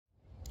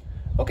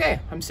Okay,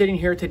 I'm sitting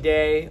here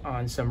today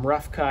on some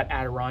rough cut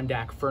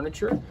Adirondack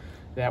furniture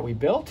that we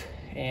built,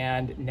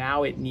 and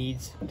now it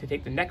needs to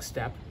take the next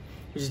step,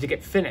 which is to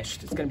get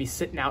finished. It's gonna be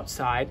sitting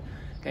outside,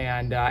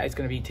 and it's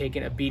gonna be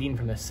taking a beating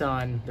from the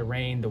sun, the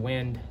rain, the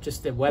wind,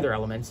 just the weather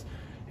elements.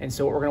 And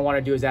so what we're gonna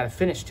wanna do is add a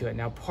finish to it.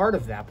 Now, part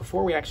of that,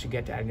 before we actually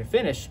get to adding a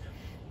finish,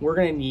 we're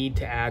gonna need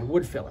to add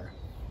wood filler.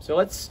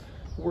 So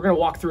we're gonna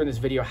walk through in this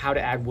video how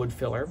to add wood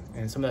filler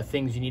and some of the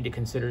things you need to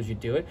consider as you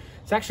do it.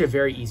 It's actually a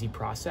very easy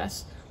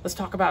process. Let's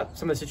talk about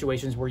some of the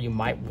situations where you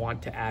might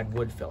want to add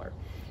wood filler.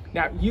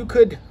 Now, you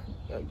could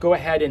go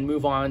ahead and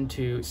move on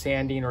to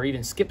sanding, or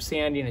even skip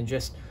sanding and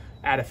just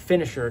add a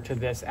finisher to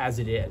this as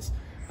it is.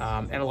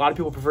 And a lot of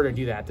people prefer to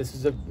do that. This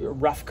is a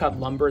rough cut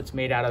lumber. It's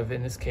made out of,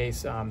 in this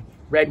case,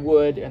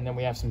 redwood, and then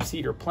we have some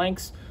cedar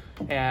planks.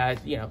 You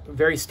know,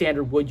 very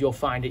standard wood you'll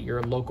find at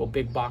your local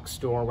big box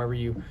store, wherever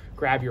you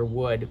grab your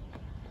wood.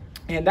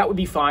 And that would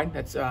be fine.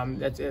 That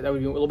would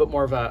be a little bit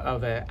more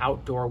of an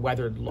outdoor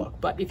weathered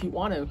look. But if you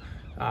want to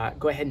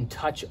go ahead and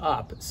touch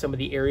up some of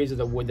the areas of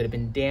the wood that have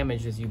been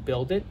damaged as you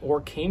build it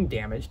or came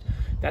damaged,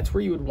 that's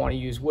where you would want to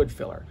use wood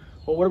filler.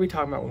 Well, what are we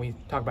talking about when we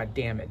talk about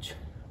damage?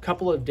 A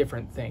couple of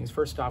different things.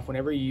 First off,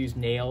 whenever you use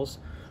nails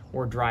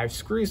or drive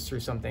screws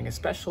through something,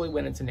 especially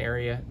when it's an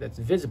area that's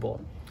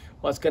visible,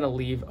 well, it's going to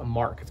leave a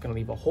mark. It's going to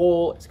leave a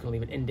hole. It's going to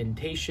leave an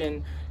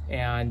indentation.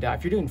 And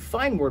if you're doing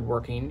fine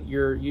woodworking,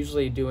 you're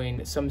usually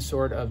doing some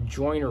sort of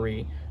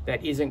joinery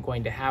that isn't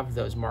going to have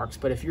those marks.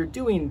 But if you're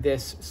doing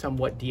this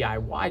somewhat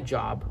DIY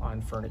job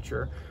on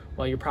furniture,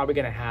 well, you're probably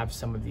going to have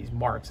some of these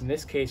marks. In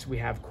this case, we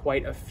have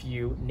quite a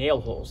few nail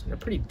holes, and they're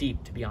pretty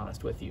deep, to be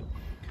honest with you.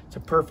 It's a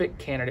perfect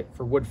candidate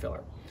for wood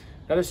filler.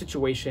 Another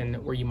situation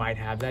where you might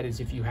have that is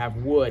if you have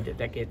wood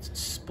that gets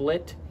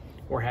split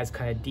or has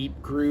kind of deep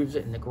grooves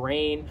in the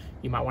grain,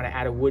 you might want to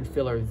add a wood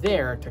filler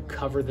there to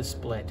cover the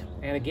split.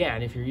 And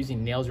again, if you're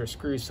using nails or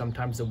screws,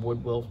 sometimes the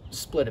wood will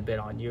split a bit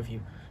on you if you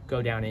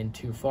go down in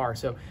too far.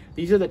 So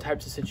these are the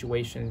types of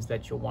situations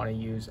that you'll want to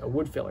use a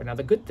wood filler. Now,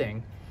 the good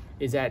thing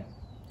is that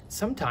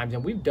sometimes,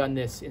 and we've done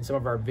this in some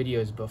of our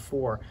videos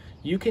before,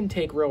 you can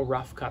take real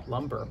rough cut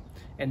lumber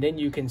and then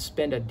you can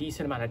spend a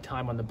decent amount of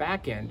time on the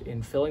back end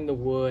in filling the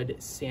wood,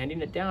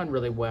 sanding it down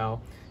really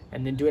well,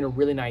 and then doing a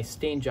really nice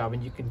stain job.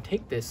 And you can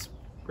take this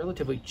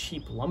relatively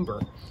cheap lumber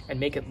and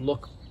make it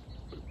look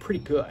pretty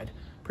good.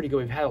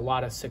 We've had a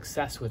lot of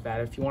success with that.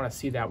 If you want to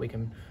see that,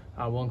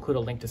 we'll include a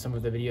link to some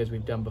of the videos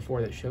we've done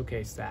before that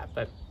showcase that.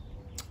 But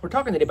we're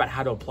talking today about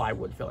how to apply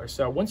wood filler.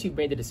 So once you've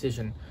made the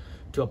decision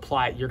to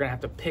apply it, you're going to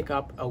have to pick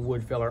up a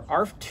wood filler.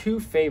 Our two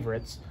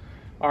favorites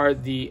are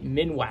the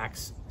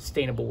Minwax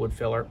stainable wood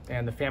filler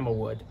and the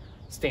Famowood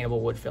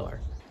stainable wood filler.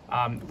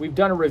 We've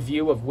done a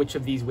review of which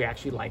of these we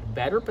actually like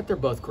better, but they're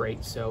both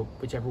great, so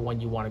whichever one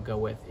you want to go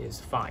with is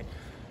fine.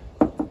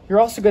 You're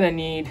also going to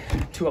need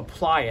to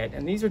apply it,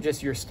 and these are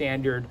just your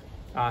standard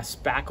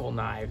spackle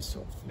knives,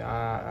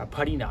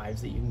 putty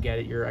knives that you can get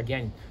at your,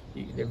 again,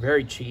 they're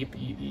very cheap.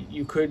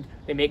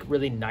 They make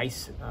really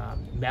nice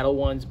metal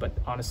ones, but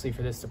honestly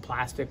for this, the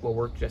plastic will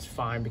work just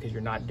fine because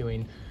you're not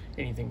doing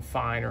anything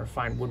fine or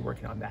fine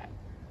woodworking on that.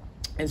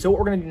 And so what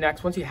we're going to do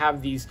next, once you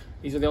have these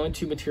are the only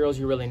two materials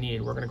you really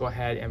need. We're going to go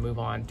ahead and move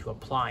on to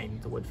applying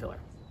the wood filler.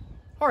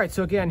 All right,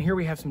 so again, here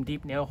we have some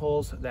deep nail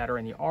holes that are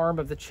in the arm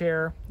of the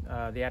chair,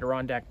 the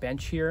Adirondack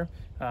bench here.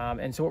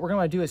 And so what we're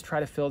going to do is try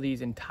to fill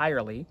these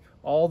entirely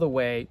all the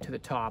way to the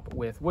top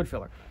with wood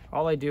filler.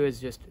 All I do is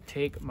just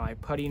take my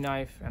putty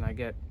knife and I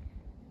get,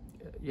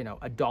 you know,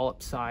 a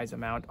dollop size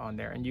amount on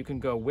there. And you can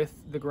go with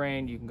the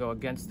grain, you can go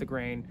against the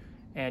grain.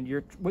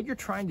 And what you're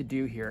trying to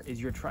do here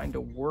is you're trying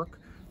to work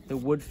the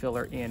wood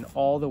filler in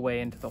all the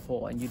way into the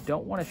hole. And you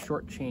don't want to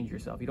shortchange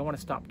yourself. You don't want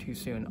to stop too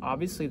soon.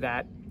 Obviously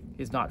that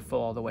is not full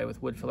all the way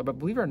with wood filler, but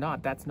believe it or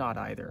not, that's not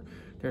either.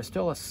 There's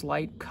still a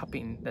slight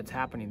cupping that's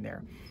happening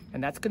there.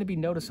 And that's going to be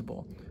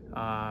noticeable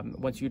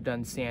once you're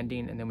done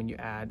sanding and then when you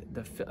add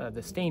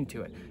the stain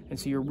to it. And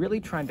so you're really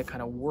trying to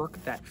kind of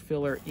work that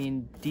filler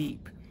in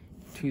deep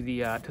to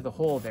the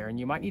hole there. And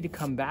you might need to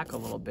come back a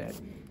little bit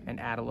and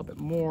add a little bit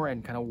more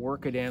and kind of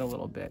work it in a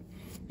little bit.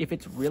 If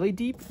it's really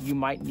deep, you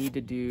might need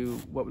to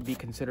do what would be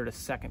considered a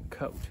second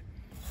coat.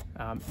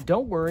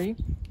 Don't worry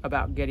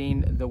about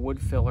getting the wood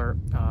filler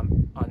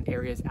on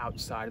areas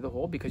outside of the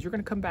hole, because you're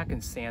going to come back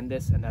and sand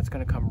this, and that's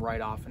going to come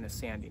right off in the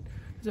sanding.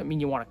 Doesn't mean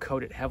you want to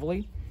coat it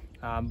heavily,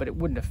 but it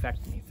wouldn't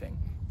affect anything.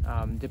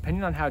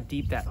 Depending on how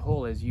deep that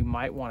hole is, you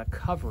might want to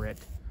cover it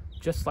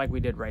just like we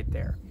did right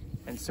there.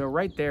 And so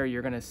right there,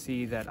 you're going to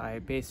see that I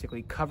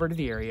basically covered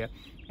the area,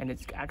 and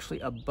it's actually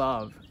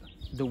above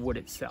the wood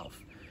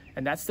itself.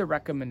 And that's the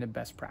recommended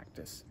best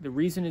practice. The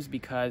reason is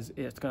because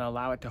it's going to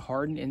allow it to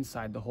harden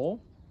inside the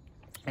hole,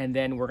 and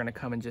then we're going to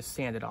come and just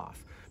sand it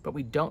off. But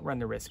we don't run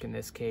the risk in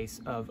this case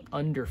of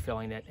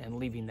underfilling it and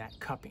leaving that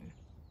cupping.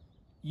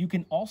 You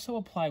can also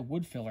apply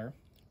wood filler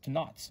to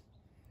knots.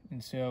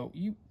 And so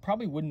you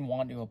probably wouldn't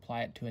want to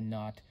apply it to a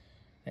knot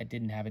that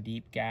didn't have a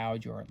deep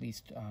gouge, or at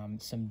least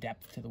some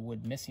depth to the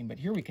wood missing. But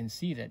here we can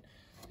see that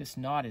this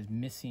knot is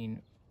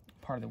missing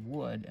part of the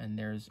wood and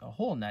there's a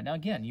hole in that. Now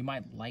again, you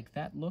might like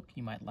that look,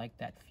 you might like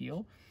that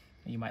feel,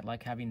 you might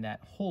like having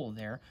that hole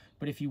there,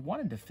 but if you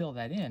wanted to fill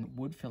that in,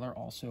 wood filler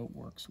also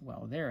works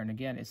well there. And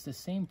again, it's the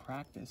same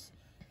practice,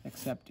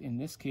 except in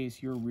this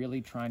case, you're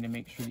really trying to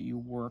make sure that you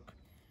work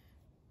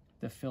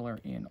the filler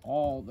in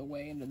all the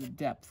way into the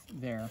depth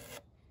there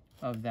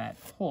of that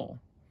hole.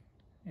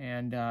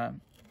 And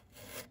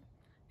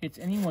it's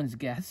anyone's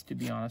guess, to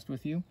be honest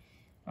with you,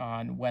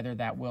 on whether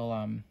that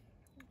will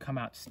come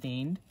out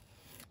stained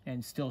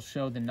and still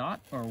show the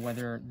knot, or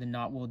whether the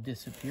knot will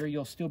disappear.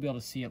 You'll still be able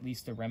to see at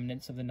least the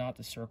remnants of the knot,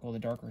 the circle, the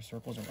darker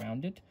circles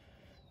around it,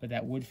 but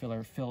that wood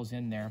filler fills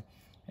in there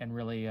and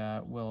really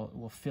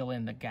will fill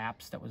in the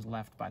gaps that was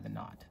left by the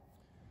knot.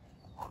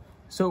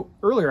 So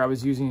earlier I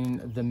was using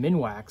the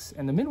Minwax,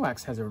 and the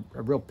Minwax has a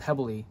real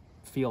pebbly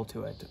feel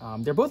to it.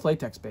 They're both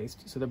latex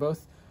based, so they're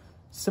both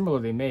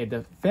similarly made.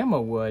 The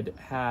Famowood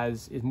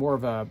is more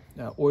of a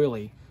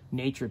oily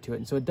nature to it,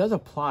 and so it does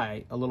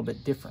apply a little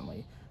bit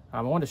differently. I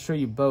want to show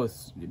you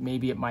both.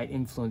 Maybe it might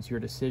influence your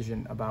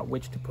decision about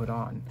which to put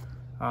on.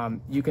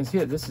 You can see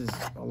that this is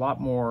a lot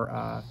more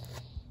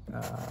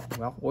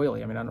well,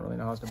 oily. I mean, I don't really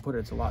know how else to put it.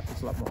 It's a lot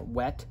more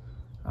wet,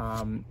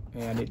 and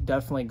it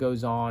definitely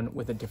goes on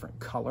with a different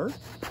color.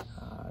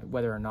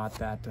 Whether or not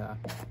that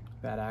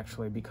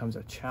actually becomes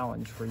a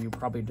challenge for you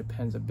probably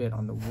depends a bit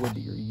on the wood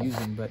that you're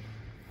using, but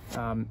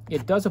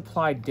it does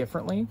apply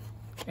differently,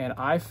 and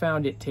I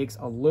found it takes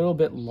a little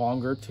bit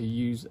longer to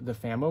use the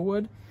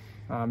Famowood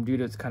due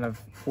to its kind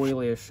of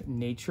oilyish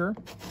nature.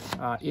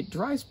 It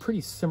dries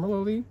pretty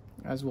similarly,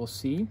 as we'll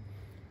see,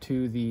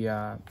 to the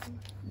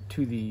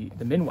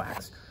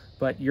Minwax,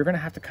 but you're going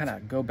to have to kind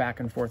of go back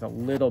and forth a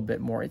little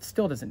bit more. It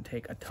still doesn't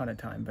take a ton of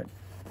time, but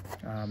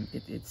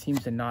it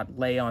seems to not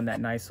lay on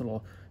that nice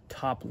little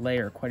top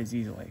layer quite as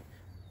easily.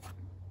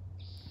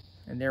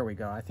 And there we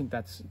go. I think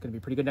that's going to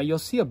be pretty good. Now you'll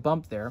see a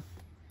bump there.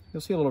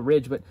 You'll see a little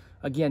ridge, but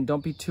again,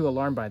 don't be too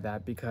alarmed by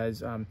that,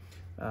 because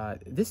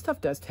this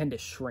stuff does tend to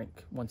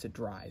shrink once it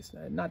dries.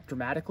 Not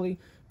dramatically,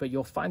 but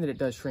you'll find that it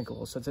does shrink a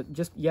little. So it's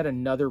just yet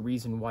another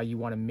reason why you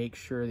want to make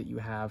sure that you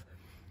have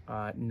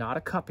not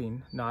a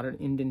cupping, not an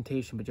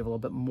indentation, but you have a little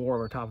bit more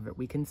over top of it.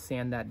 We can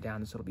sand that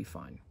down, so it'll be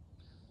fine.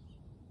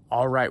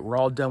 All right, we're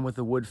all done with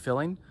the wood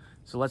filling.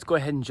 So let's go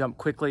ahead and jump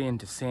quickly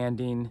into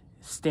sanding,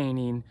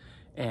 staining,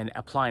 and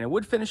applying a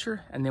wood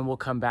finisher, and then we'll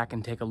come back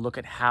and take a look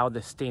at how the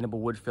stainable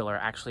wood filler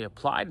actually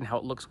applied and how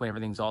it looks when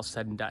everything's all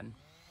said and done.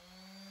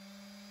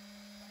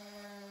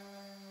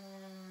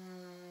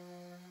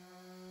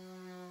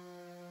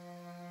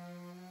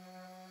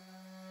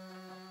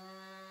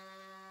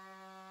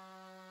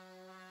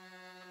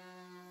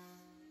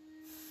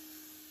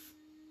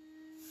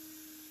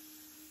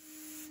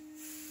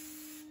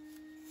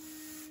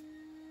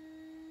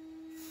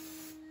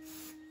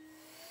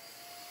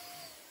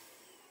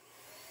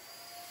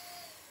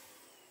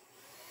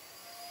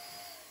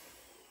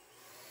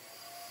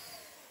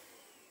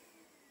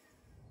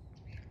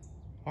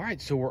 All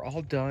right, so we're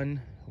all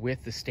done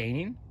with the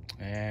staining,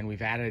 and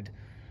we've added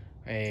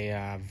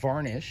a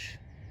varnish,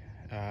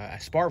 a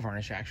spar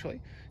varnish actually,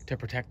 to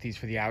protect these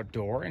for the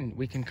outdoor, and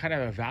we can kind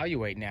of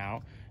evaluate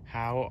now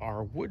how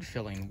our wood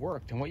filling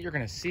worked. And what you're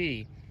going to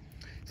see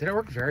is that it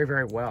worked very,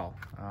 very well.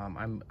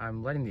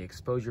 I'm letting the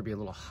exposure be a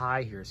little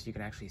high here so you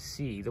can actually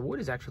see. The wood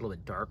is actually a little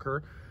bit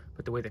darker,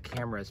 but the way the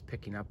camera is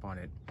picking up on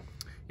it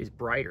is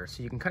brighter,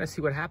 so you can kind of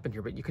see what happened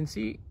here, but you can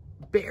see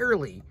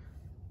barely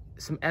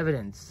some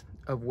evidence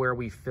of where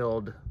we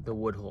filled the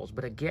wood holes.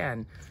 But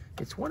again,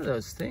 it's one of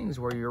those things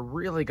where you're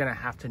really going to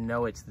have to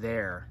know it's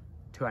there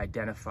to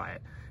identify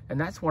it.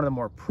 And that's one of the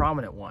more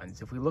prominent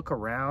ones. If we look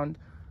around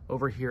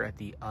over here at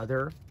the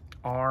other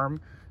arm,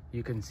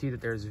 you can see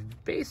that there's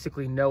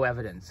basically no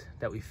evidence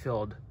that we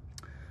filled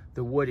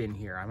the wood in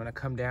here. I'm going to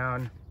come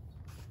down,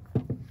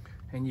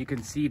 and you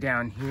can see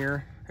down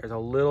here, there's a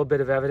little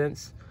bit of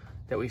evidence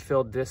that we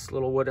filled this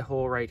little wood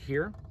hole right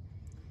here.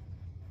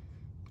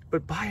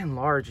 But by and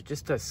large, it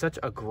just does such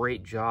a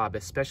great job,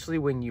 especially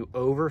when you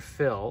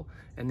overfill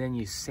and then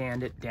you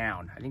sand it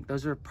down. I think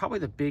those are probably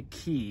the big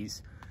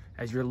keys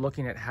as you're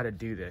looking at how to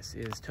do this,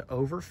 is to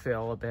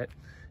overfill a bit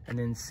and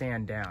then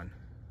sand down.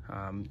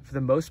 For the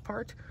most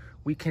part,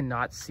 we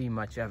cannot see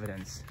much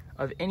evidence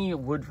of any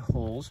wood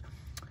holes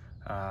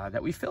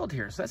that we filled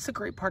here. So that's the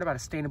great part about a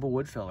stainable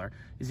wood filler,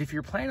 is if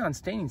you're planning on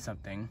staining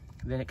something,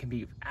 then it can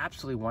be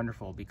absolutely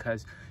wonderful,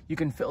 because you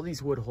can fill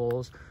these wood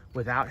holes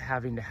without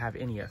having to have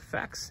any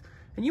effects.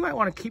 And you might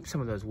want to keep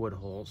some of those wood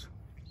holes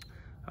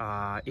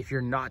if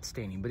you're not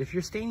staining. But if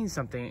you're staining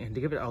something, and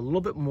to give it a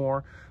little bit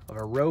more of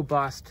a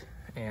robust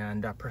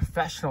and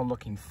professional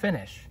looking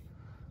finish,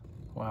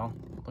 well,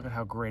 look at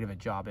how great of a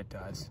job it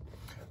does.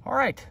 All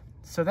right,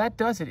 so that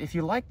does it. If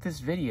you like this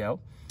video,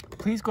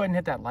 please go ahead and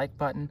hit that like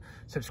button,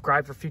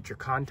 subscribe for future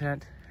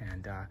content,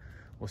 and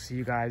we'll see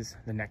you guys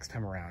the next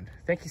time around.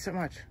 Thank you so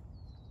much.